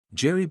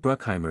Jerry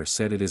Bruckheimer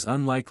said it is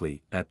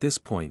unlikely, at this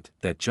point,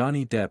 that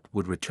Johnny Depp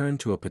would return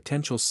to a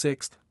potential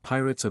sixth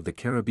Pirates of the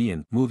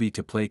Caribbean movie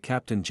to play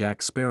Captain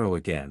Jack Sparrow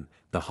again,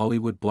 the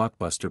Hollywood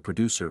blockbuster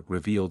producer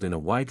revealed in a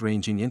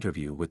wide-ranging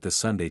interview with the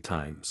Sunday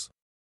Times.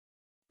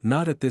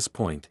 Not at this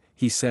point,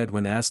 he said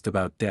when asked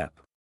about Depp.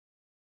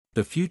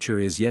 The future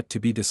is yet to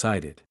be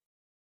decided.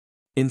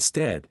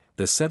 Instead,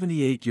 the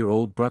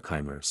 78-year-old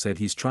Bruckheimer said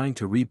he's trying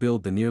to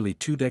rebuild the nearly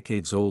 2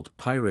 decades-old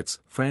Pirates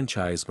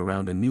franchise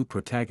around a new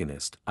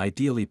protagonist,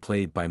 ideally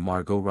played by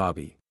Margot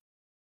Robbie.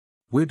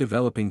 We're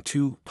developing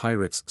 2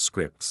 Pirates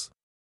scripts.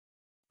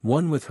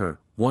 One with her,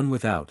 one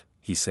without,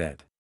 he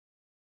said.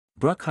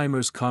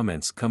 Bruckheimer's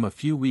comments come a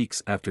few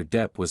weeks after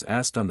Depp was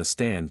asked on the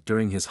stand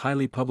during his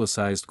highly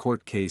publicized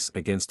court case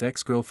against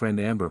ex-girlfriend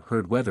Amber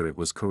Heard whether it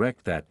was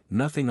correct that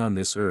nothing on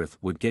this earth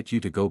would get you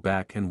to go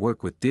back and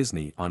work with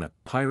Disney on a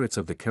Pirates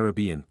of the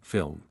Caribbean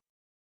film.